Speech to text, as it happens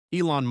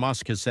Elon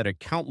Musk has said it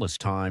countless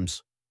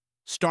times,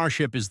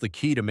 Starship is the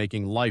key to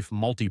making life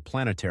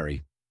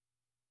multi-planetary.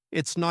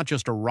 It's not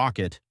just a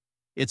rocket,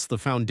 it's the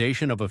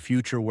foundation of a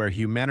future where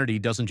humanity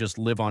doesn't just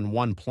live on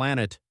one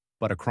planet,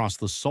 but across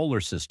the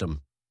solar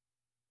system.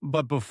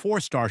 But before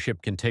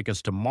Starship can take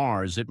us to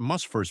Mars, it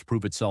must first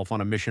prove itself on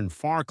a mission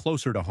far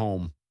closer to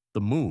home,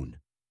 the Moon.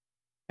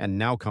 And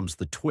now comes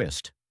the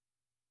twist.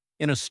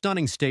 In a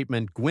stunning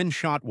statement, Gwynne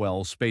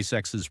Shotwell,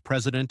 SpaceX's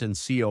president and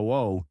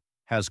COO,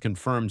 has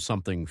confirmed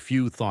something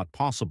few thought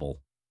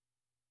possible.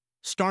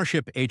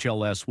 Starship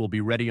HLS will be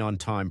ready on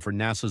time for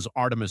NASA's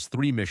Artemis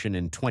 3 mission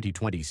in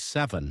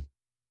 2027.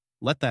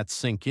 Let that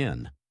sink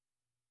in.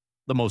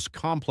 The most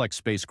complex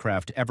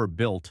spacecraft ever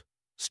built,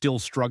 still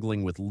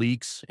struggling with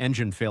leaks,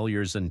 engine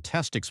failures, and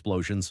test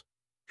explosions,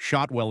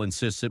 Shotwell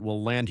insists it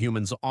will land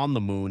humans on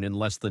the Moon in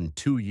less than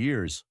 2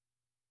 years.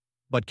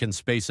 But can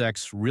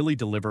SpaceX really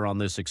deliver on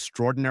this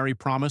extraordinary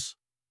promise?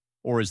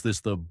 Or is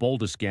this the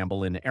boldest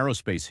gamble in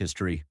aerospace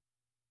history?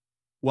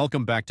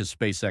 Welcome back to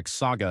SpaceX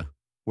Saga,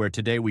 where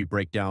today we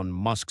break down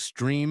Musk's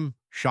dream,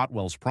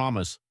 Shotwell's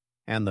promise,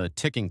 and the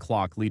ticking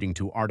clock leading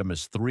to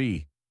Artemis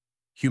 3,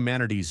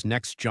 humanity's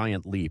next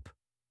giant leap.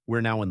 We're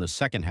now in the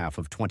second half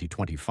of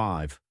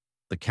 2025.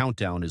 The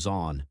countdown is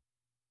on.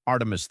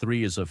 Artemis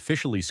 3 is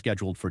officially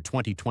scheduled for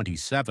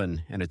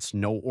 2027, and it's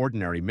no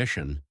ordinary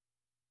mission.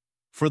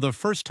 For the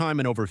first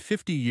time in over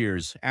 50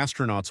 years,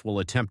 astronauts will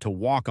attempt to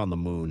walk on the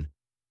Moon.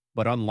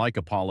 But unlike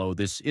Apollo,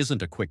 this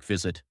isn't a quick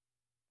visit.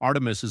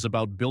 Artemis is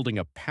about building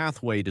a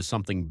pathway to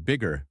something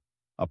bigger,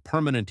 a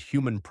permanent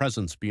human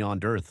presence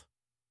beyond Earth.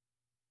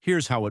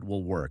 Here's how it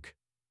will work.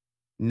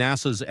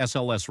 NASA's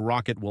SLS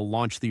rocket will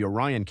launch the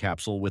Orion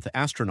capsule with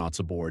astronauts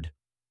aboard.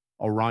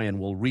 Orion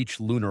will reach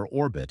lunar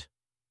orbit.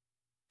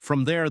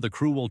 From there, the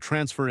crew will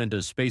transfer into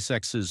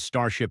SpaceX's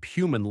Starship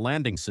human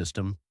landing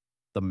system,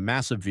 the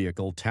massive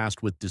vehicle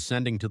tasked with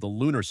descending to the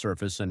lunar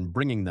surface and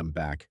bringing them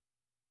back.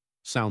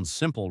 Sounds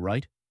simple,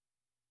 right?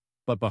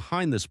 But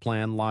behind this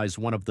plan lies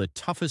one of the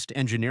toughest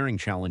engineering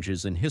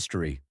challenges in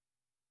history.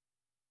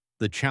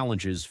 The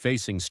challenges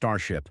facing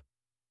Starship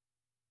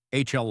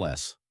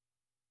HLS.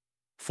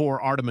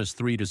 For Artemis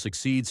 3 to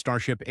succeed,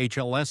 Starship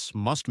HLS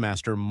must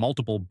master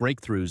multiple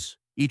breakthroughs,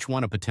 each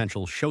one a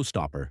potential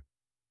showstopper.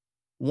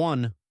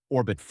 1.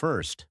 Orbit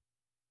first.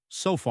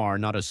 So far,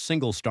 not a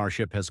single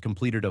Starship has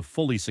completed a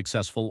fully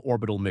successful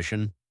orbital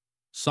mission.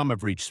 Some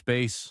have reached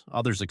space,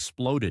 others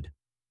exploded.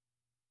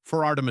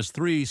 For Artemis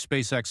 3,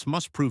 SpaceX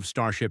must prove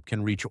Starship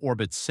can reach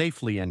orbit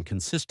safely and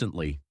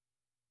consistently.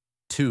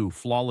 2.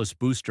 Flawless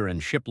booster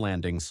and ship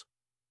landings.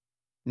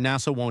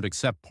 NASA won't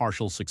accept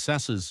partial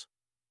successes.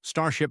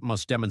 Starship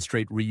must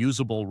demonstrate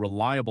reusable,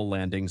 reliable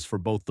landings for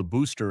both the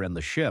booster and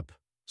the ship,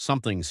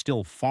 something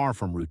still far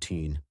from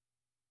routine.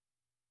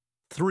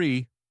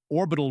 3.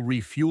 Orbital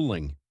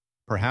refueling,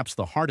 perhaps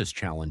the hardest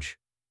challenge.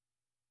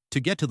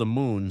 To get to the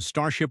Moon,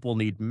 Starship will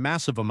need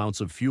massive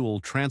amounts of fuel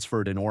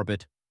transferred in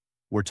orbit.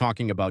 We're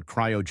talking about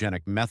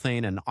cryogenic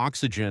methane and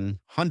oxygen,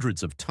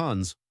 hundreds of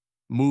tons,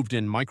 moved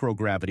in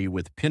microgravity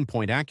with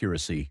pinpoint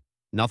accuracy.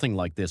 Nothing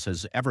like this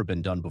has ever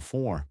been done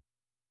before.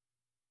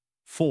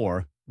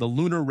 4. The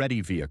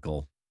lunar-ready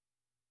vehicle.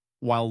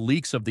 While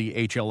leaks of the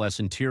HLS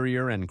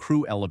interior and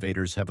crew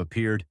elevators have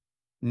appeared,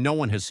 no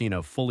one has seen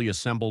a fully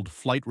assembled,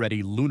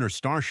 flight-ready lunar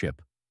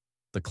Starship.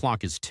 The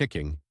clock is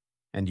ticking,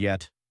 and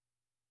yet,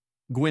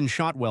 Gwynne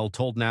Shotwell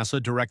told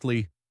NASA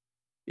directly,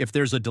 "If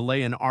there's a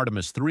delay in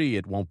Artemis 3,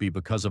 it won't be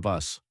because of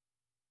us."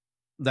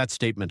 That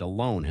statement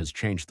alone has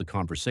changed the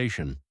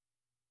conversation.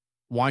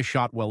 Why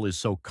Shotwell is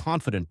so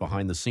confident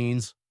behind the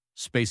scenes?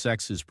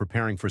 SpaceX is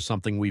preparing for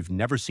something we've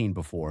never seen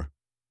before: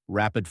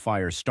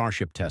 rapid-fire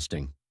Starship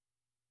testing.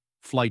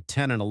 Flight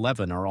 10 and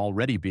 11 are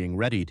already being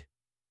readied.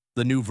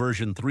 The new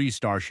version 3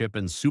 Starship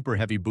and Super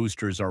Heavy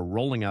boosters are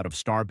rolling out of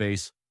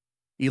Starbase.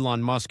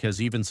 Elon Musk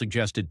has even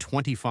suggested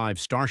 25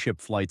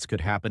 Starship flights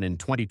could happen in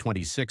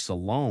 2026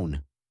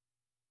 alone.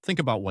 Think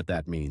about what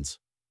that means.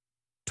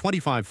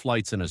 25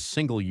 flights in a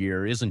single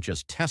year isn't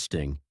just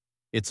testing,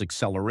 it's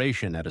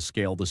acceleration at a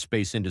scale the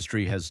space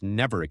industry has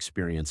never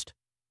experienced.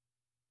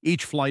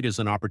 Each flight is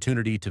an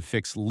opportunity to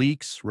fix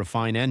leaks,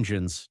 refine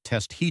engines,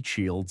 test heat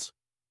shields,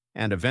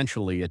 and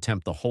eventually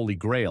attempt the Holy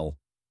Grail,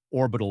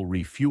 orbital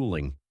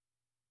refueling.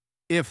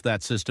 If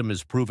that system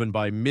is proven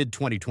by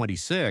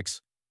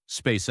mid-2026,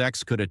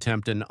 SpaceX could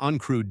attempt an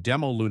uncrewed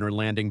demo lunar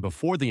landing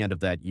before the end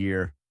of that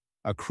year,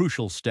 a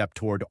crucial step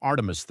toward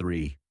Artemis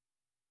 3.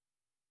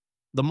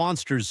 The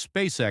monsters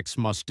SpaceX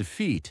must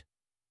defeat.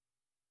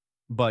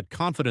 But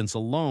confidence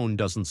alone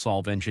doesn't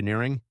solve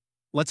engineering.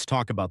 Let's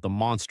talk about the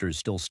monsters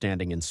still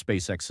standing in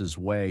SpaceX's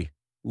way: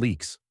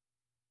 leaks.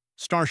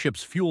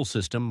 Starship's fuel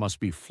system must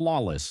be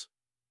flawless.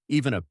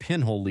 Even a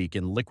pinhole leak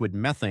in liquid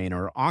methane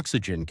or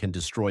oxygen can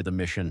destroy the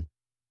mission.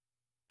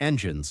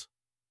 Engines.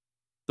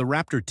 The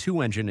Raptor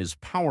 2 engine is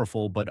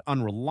powerful but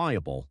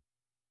unreliable.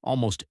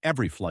 Almost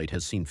every flight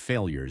has seen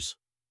failures.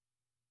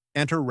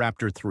 Enter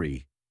Raptor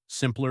 3.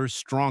 Simpler,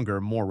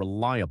 stronger, more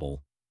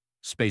reliable.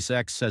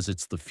 SpaceX says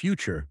it's the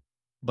future,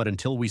 but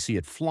until we see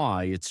it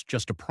fly, it's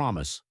just a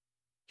promise.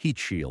 Heat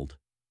shield.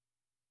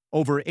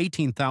 Over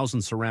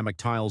 18,000 ceramic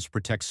tiles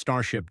protect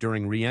Starship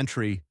during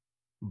re-entry,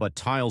 but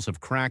tiles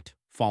have cracked,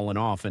 fallen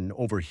off, and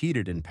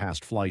overheated in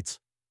past flights.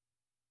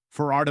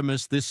 For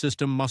Artemis, this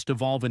system must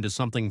evolve into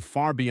something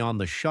far beyond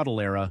the shuttle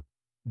era: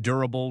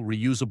 durable,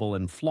 reusable,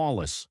 and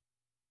flawless.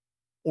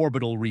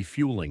 Orbital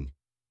refueling.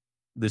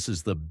 This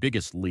is the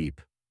biggest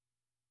leap.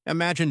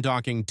 Imagine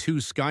docking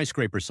two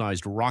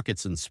skyscraper-sized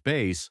rockets in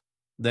space,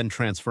 then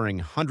transferring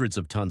hundreds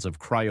of tons of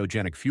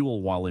cryogenic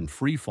fuel while in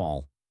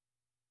freefall.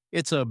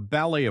 It's a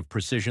ballet of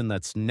precision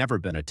that's never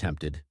been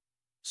attempted.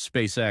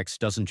 SpaceX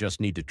doesn't just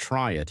need to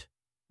try it,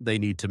 they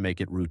need to make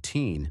it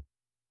routine.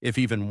 If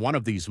even one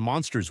of these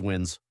monsters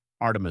wins,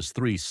 Artemis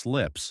 3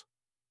 slips.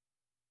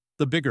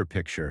 The bigger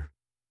picture.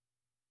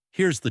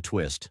 Here's the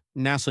twist.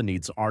 NASA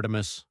needs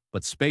Artemis,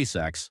 but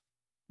SpaceX,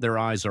 their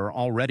eyes are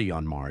already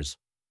on Mars.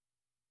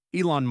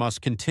 Elon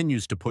Musk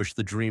continues to push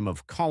the dream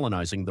of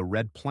colonizing the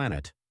red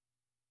planet.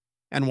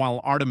 And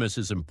while Artemis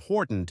is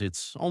important,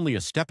 it's only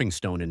a stepping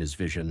stone in his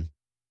vision.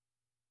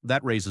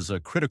 That raises a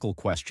critical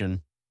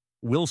question: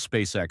 will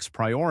SpaceX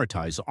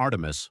prioritize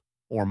Artemis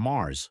or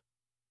Mars?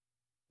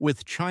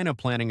 With China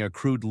planning a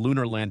crewed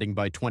lunar landing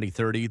by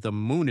 2030, the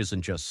moon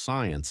isn't just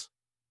science.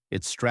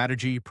 It's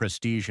strategy,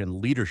 prestige,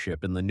 and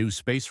leadership in the new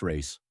space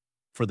race.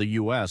 For the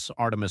U.S.,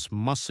 Artemis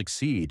must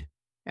succeed.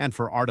 And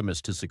for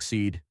Artemis to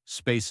succeed,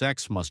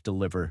 SpaceX must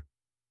deliver.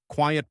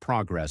 Quiet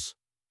progress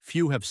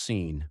few have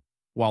seen.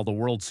 While the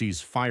world sees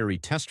fiery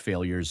test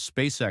failures,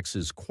 SpaceX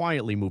is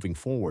quietly moving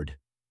forward.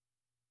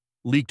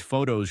 Leaked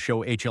photos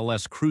show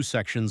HLS crew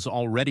sections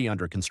already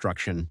under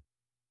construction.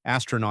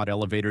 Astronaut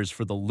elevators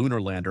for the lunar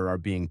lander are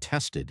being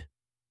tested.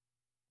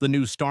 The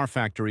new Star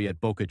Factory at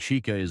Boca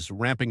Chica is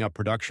ramping up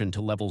production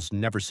to levels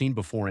never seen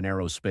before in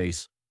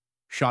aerospace.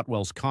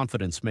 Shotwell's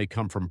confidence may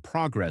come from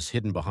progress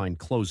hidden behind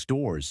closed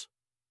doors.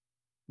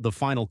 The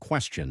final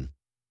question.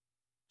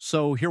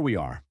 So here we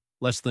are,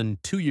 less than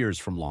 2 years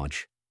from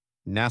launch.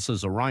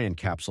 NASA's Orion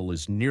capsule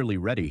is nearly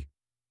ready.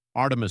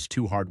 Artemis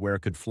 2 hardware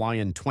could fly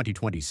in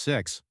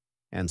 2026,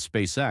 and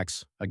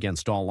SpaceX,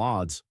 against all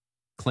odds,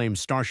 claims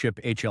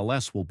Starship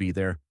HLS will be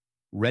there,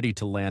 ready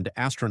to land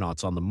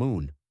astronauts on the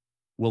moon.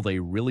 Will they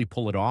really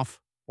pull it off,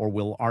 or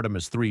will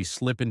Artemis 3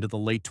 slip into the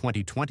late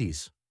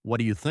 2020s? What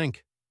do you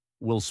think?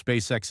 Will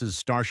SpaceX's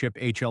Starship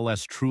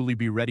HLS truly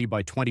be ready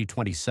by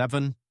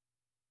 2027?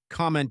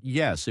 Comment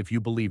yes if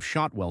you believe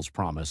Shotwell's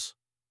promise.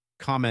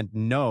 Comment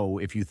no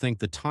if you think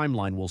the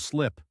timeline will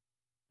slip.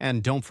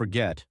 And don't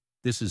forget,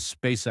 this is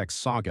SpaceX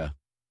Saga.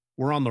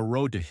 We're on the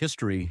road to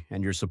history,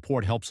 and your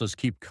support helps us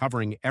keep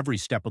covering every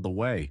step of the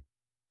way.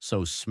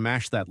 So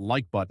smash that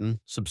like button,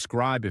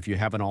 subscribe if you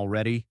haven't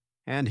already,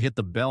 and hit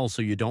the bell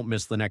so you don't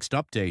miss the next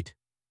update.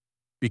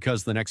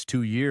 Because the next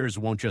 2 years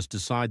won't just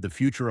decide the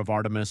future of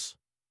Artemis,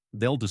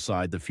 they'll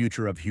decide the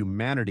future of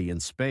humanity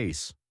in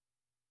space.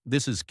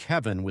 This is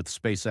Kevin with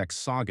SpaceX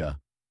Saga.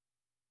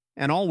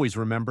 And always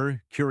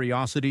remember,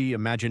 curiosity,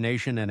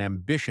 imagination, and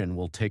ambition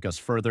will take us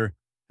further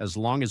as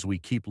long as we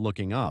keep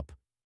looking up.